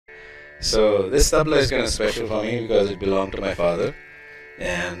So this tabla is kind of special for me because it belonged to my father,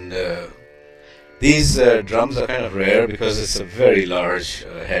 and these drums are kind of rare because it's a very large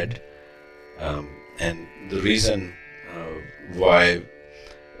head, and the reason why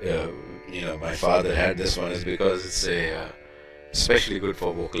my father had this one is because it's especially good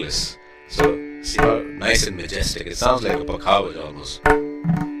for vocalists. So see how nice and majestic it sounds, like a pakhavaj almost.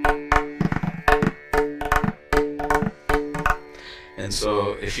 And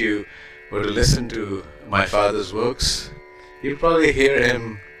so if you were to listen to my father's works, you'd probably hear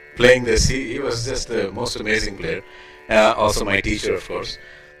him playing this. He was just the most amazing player. Also my teacher, of course.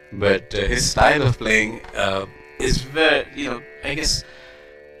 But his style of playing is very, I guess,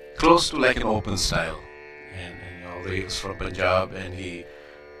 close to like an open style. And although he was from Punjab, and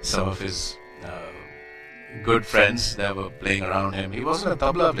some of his good friends that were playing around him, he wasn't a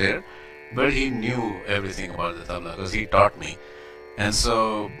tabla player, but he knew everything about the tabla because he taught me. And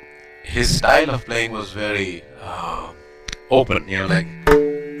so his style of playing was very open, like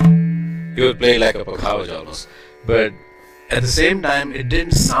he would play like a pakhavaj almost. But at the same time, it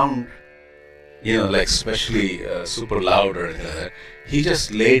didn't sound, like especially super loud or anything like that. He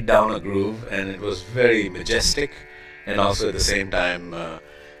just laid down a groove, and it was very majestic, and also at the same time,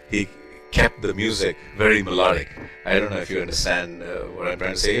 he kept the music very melodic. I don't know if you understand what I'm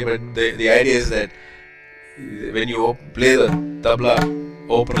trying to say, but the idea is that when you play the tabla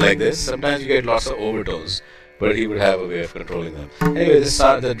open like this, sometimes you get lots of overtones, but he would have a way of controlling them. Anyway,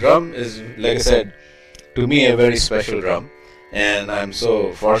 the drum is, like I said, to me a very special drum, and I'm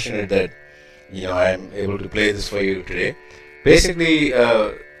so fortunate that I'm able to play this for you today. Basically,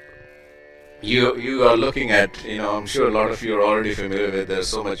 you are looking at, I'm sure a lot of you are already familiar with. There's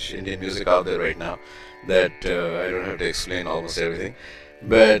so much Indian music out there right now that I don't have to explain almost everything.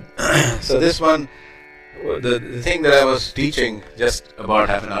 But so this one, the thing that I was teaching just about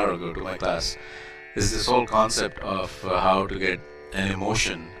half an hour ago to my class is this whole concept of how to get an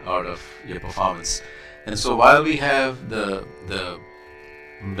emotion out of your performance. And so while we have the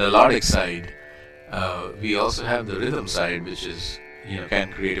melodic side, we also have the rhythm side, which is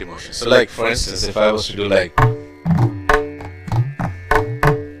can create emotion. So like, for instance, if I was to do like,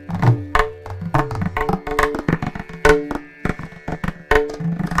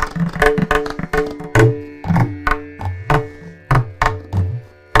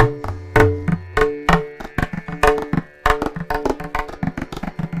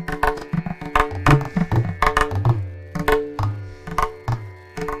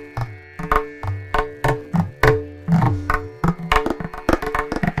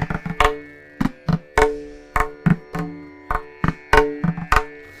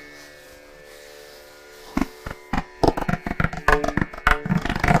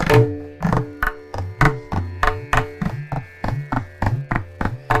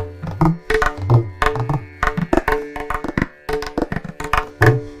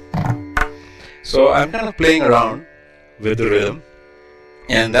 so I'm kind of playing around with the rhythm,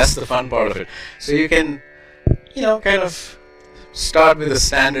 and that's the fun part of it. So you can, kind of start with a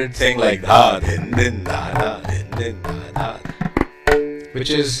standard thing like da din din da da din din da da, which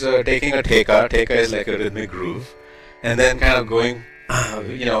is taking a teka. Teka is like a rhythmic groove, and then kind of going,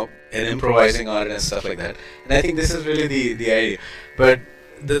 and improvising on it and stuff like that. And I think this is really the idea. But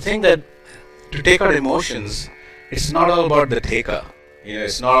the thing that to take out emotions, it's not all about the teka.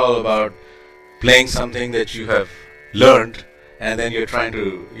 It's not all about playing something that you have learned and then you're trying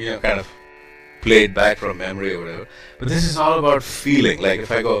to kind of play it back from memory or whatever. But this is all about feeling. Like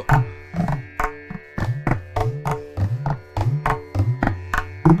if I go,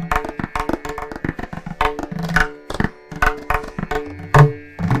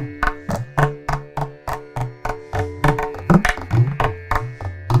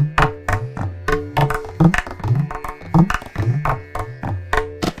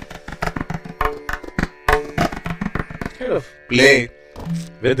 kind of play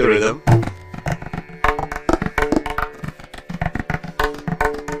with the rhythm.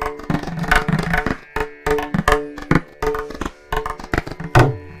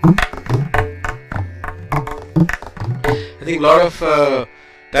 I think a lot of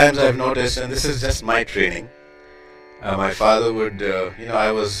times I've noticed, and this is just my training, my father would,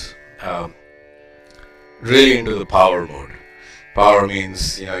 I was really into the power mode. Power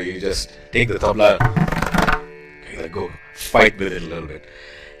means, you just take the tabla, go fight with it a little bit,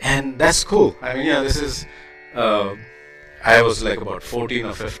 and that's cool. I mean, this is I was like about 14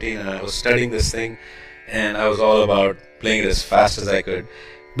 or 15, and I was studying this thing, and I was all about playing it as fast as I could.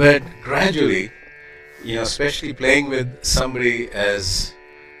 But gradually, especially playing with somebody as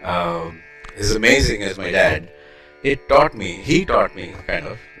amazing as my dad, he taught me kind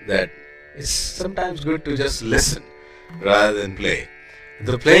of that it's sometimes good to just listen rather than play.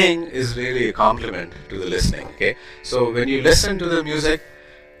 The playing is really a complement to the listening. Okay, so when you listen to the music,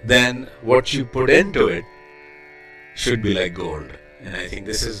 then what you put into it should be like gold. And I think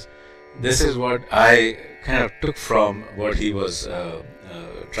this is what I kind of took from what he was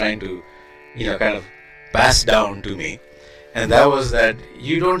trying to, kind of pass down to me. And that was that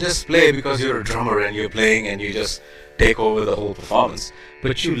you don't just play because you're a drummer and you're playing and you just take over the whole performance,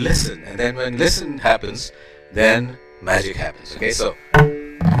 but you listen. And then when listen happens, then magic happens. Okay, so.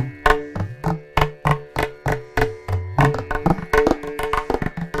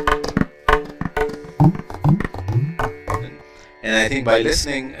 And I think by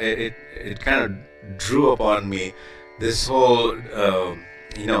listening, it kind of drew upon me this whole,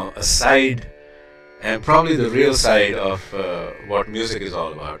 a side, and probably the real side of what music is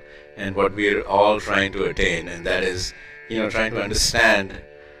all about, and what we're all trying to attain, and that is, trying to understand,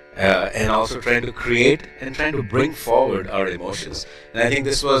 and also trying to create and trying to bring forward our emotions. And I think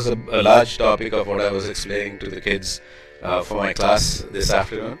this was a large topic of what I was explaining to the kids for my class this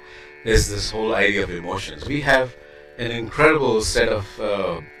afternoon, is this whole idea of emotions. We have an incredible set of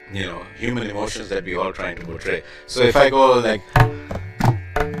human emotions that we all trying to portray. So if I go like,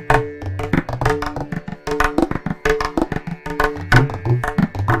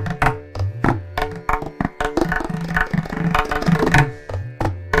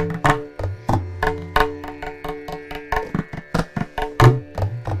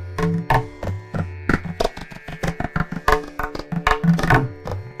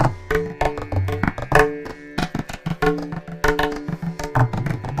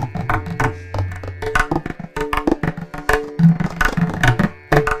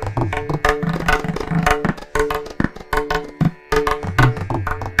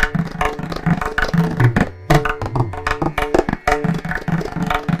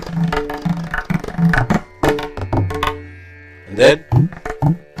 then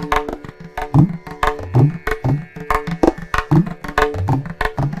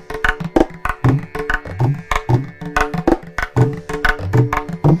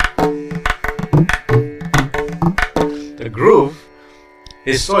the groove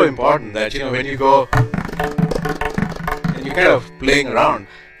is so important that when you go and you're kind of playing around,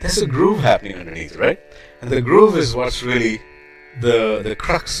 there's a groove happening underneath, right? And the groove is what's really the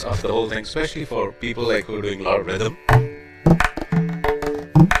crux of the whole thing, especially for people like who are doing a lot of rhythm.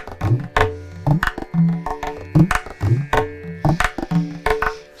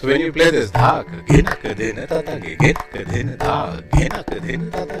 So when you play this dha gena kadena tata gena kadena dha gena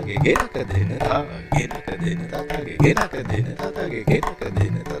kadena tata gena kadena dha gena kadena tata gena kadena tata gena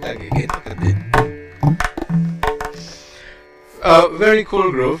kadena tata gena kadena. Very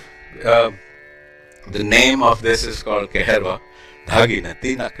cool groove. The name of this is called Keherwa. Dhagi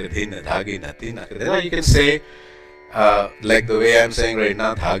nati nakadena dhagi nati nakadena. You can say like the way I'm saying right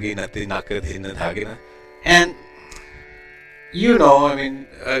now, dhagi nati nakadena dhagi na. And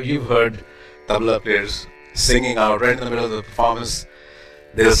you've heard tabla players singing out right in the middle of the performance.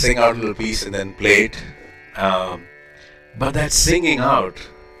 They'll sing out a little piece and then play it. But that singing out,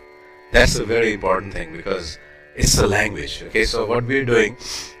 that's a very important thing because it's a language. Okay, so what we're doing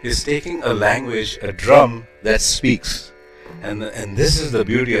is taking a language, a drum that speaks. And this is the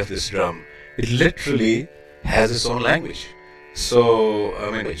beauty of this drum. It literally has its own language. So,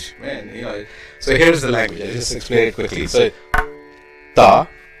 so here's the language. I'll just explain it quickly. So, ta,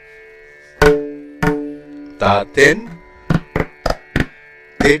 tin,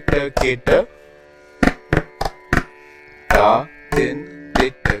 tita, kita, ta, tin,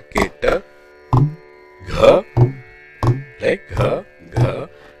 tita, kita, gha, like gha,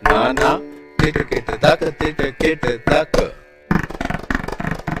 na, tita, kita, taka.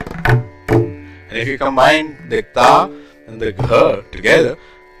 And if you combine the ta and the gha together,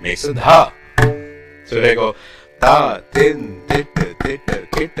 makes a dha. So if I go ta, tin, tita, tita,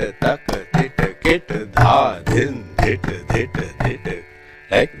 kita, taka, tita, kita, dha, din, tita, tita, tita,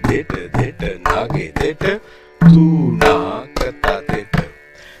 like tita, tita, nage, tita, tu, na, kata, tita.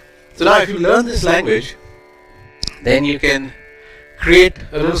 So now if you learn this language, then you can create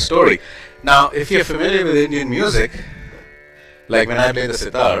a little story. Now if you're familiar with Indian music, like when I play the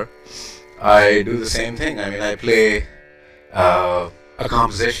sitar, I do the same thing. I play a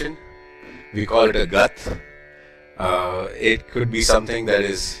composition. We call it a gat. It could be something that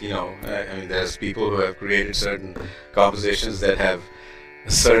is, there's people who have created certain compositions that have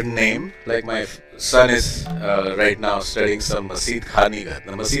a certain name. Like my son is right now studying some Masid Khani gat.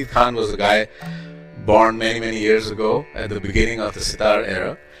 Now Masid Khan was a guy born many, many years ago at the beginning of the sitar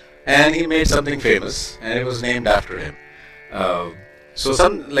era. And he made something famous and it was named after him. So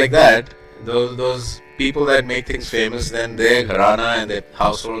something like that, Those people that make things famous, then their gharana and their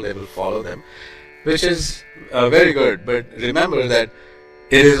household, they will follow them, which is very good. But remember that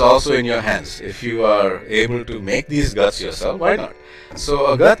it is also in your hands. If you are able to make these guts yourself, why not? So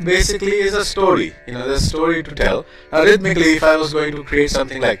a gut basically is a story. There's a story to tell. Now rhythmically, if I was going to create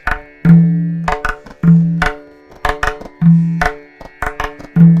something like,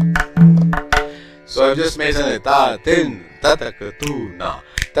 so I've just made something ta tin tatakatuna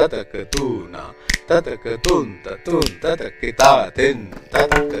tatakatuna tatakatun tatun tatakita tin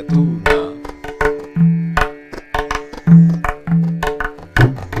tatakatuna.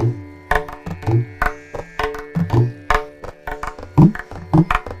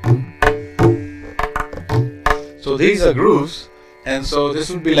 So these are grooves, and so this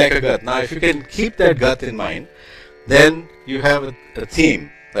would be like a gut. Now if you can keep that gut in mind, then you have a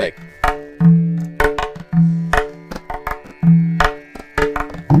theme like,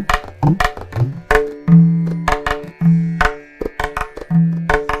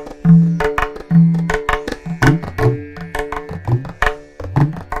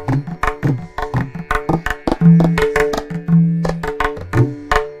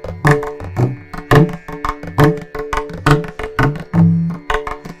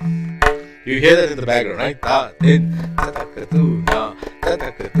 you hear that in the background, right? Ta tin tatakatu na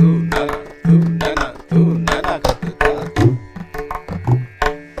tatakatu na tu na na tu na na katu ta tu.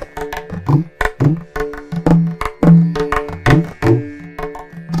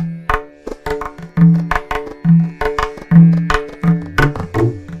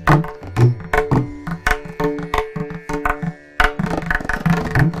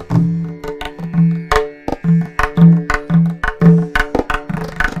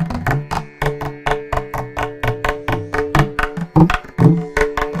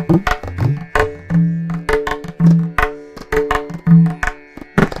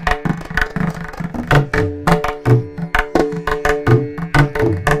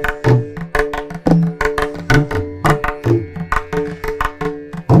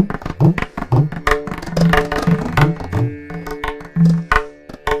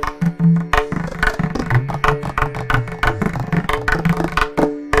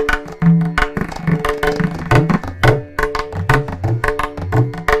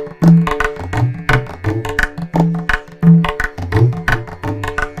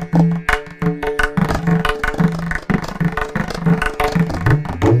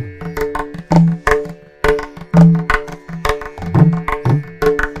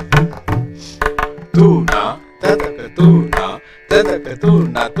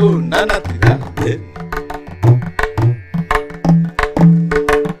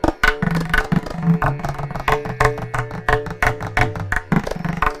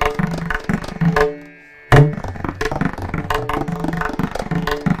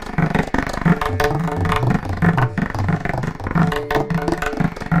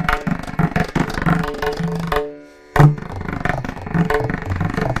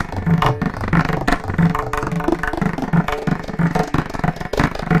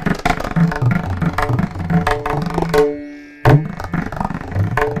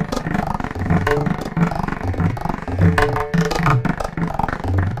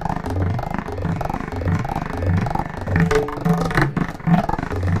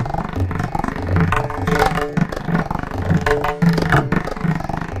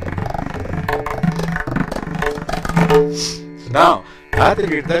 Now,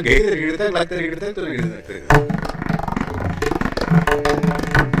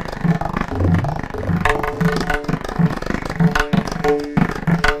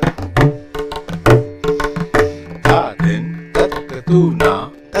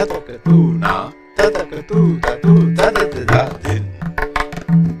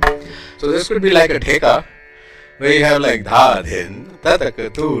 so this could be like a theka, where you have like dha din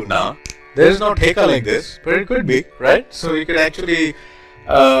tatakatu na. There is no theka like this, but it could be, right? So you could actually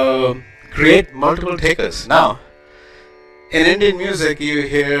create multiple thekas. Now, in Indian music, you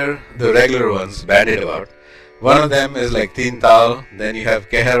hear the regular ones bandied about. One of them is like Teen Tal, then you have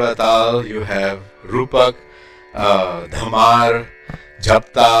Keharwa Tal, you have Rupak, Dhamar,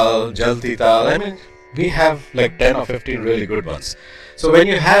 Jap Tal, Jalti Tal. I mean, we have like 10 or 15 really good ones. So when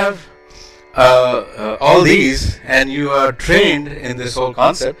you have all these and you are trained in this whole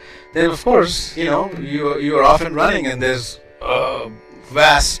concept, then of course, you are off and running, and there's a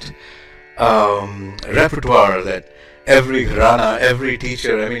vast repertoire that every gharana, every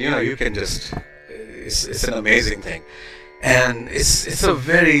teacher, I mean, you can just, it's an amazing thing. And it's a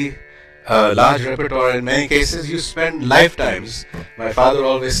very large repertoire. In many cases, you spend lifetimes. My father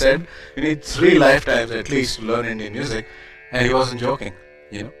always said, you need 3 lifetimes at least to learn Indian music, and he wasn't joking.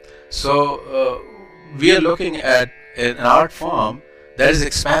 you know. So we are looking at an art form that is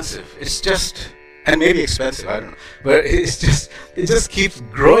expansive. It's just, and maybe expensive, I don't know, but it just keeps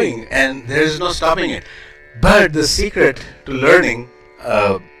growing, and there is no stopping it. But the secret to learning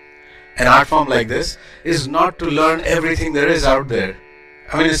an art form like this is not to learn everything there is out there.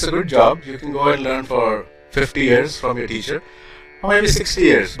 I mean, it's a good job. You can go and learn for 50 years from your teacher, or maybe 60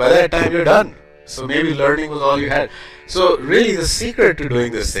 years. By that time, you're done. So maybe learning was all you had. So really, the secret to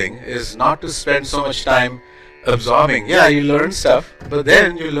doing this thing is not to spend so much time absorbing. Yeah, you learn stuff, but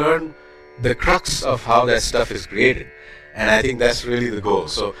then you learn the crux of how that stuff is created. And I think that's really the goal.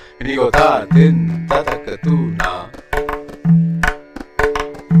 So when you go ta din ta ta ka tu na,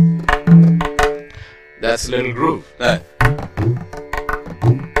 that's a little groove. And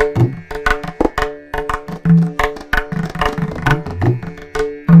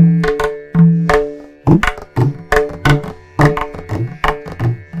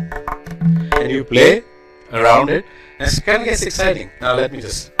you play around it, and it kind of gets exciting. Now let me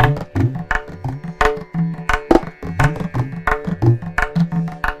just.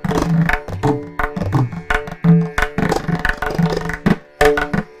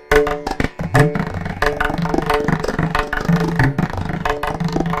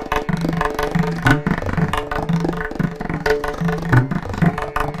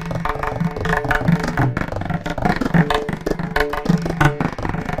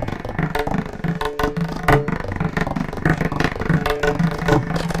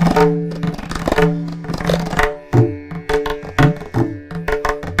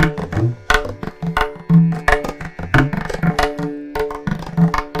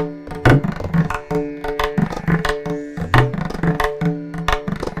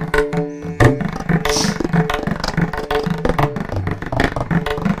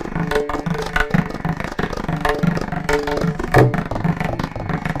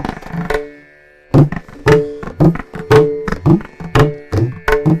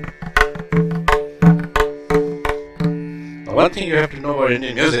 One thing you have to know about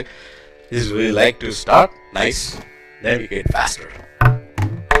Indian music is we like to start nice, then we get faster.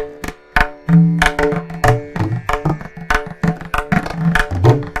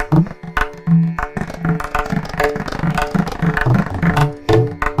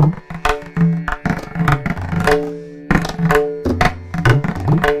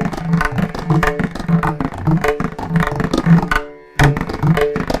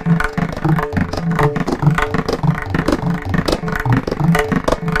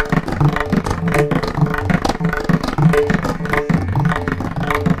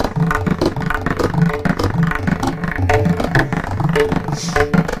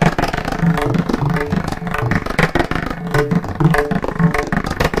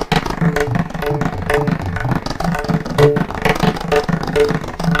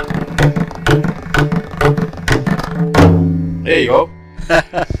 There you go.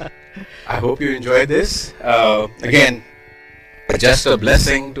 I hope you enjoyed this. Again, just a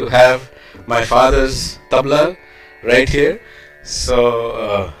blessing to have my father's tabla right here.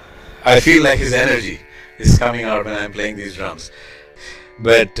 So I feel like his energy is coming out when I'm playing these drums.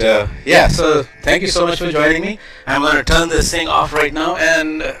 But yeah, so thank you so much for joining me. I'm going to turn this thing off right now,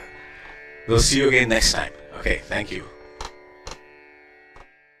 and we'll see you again next time. Okay, thank you.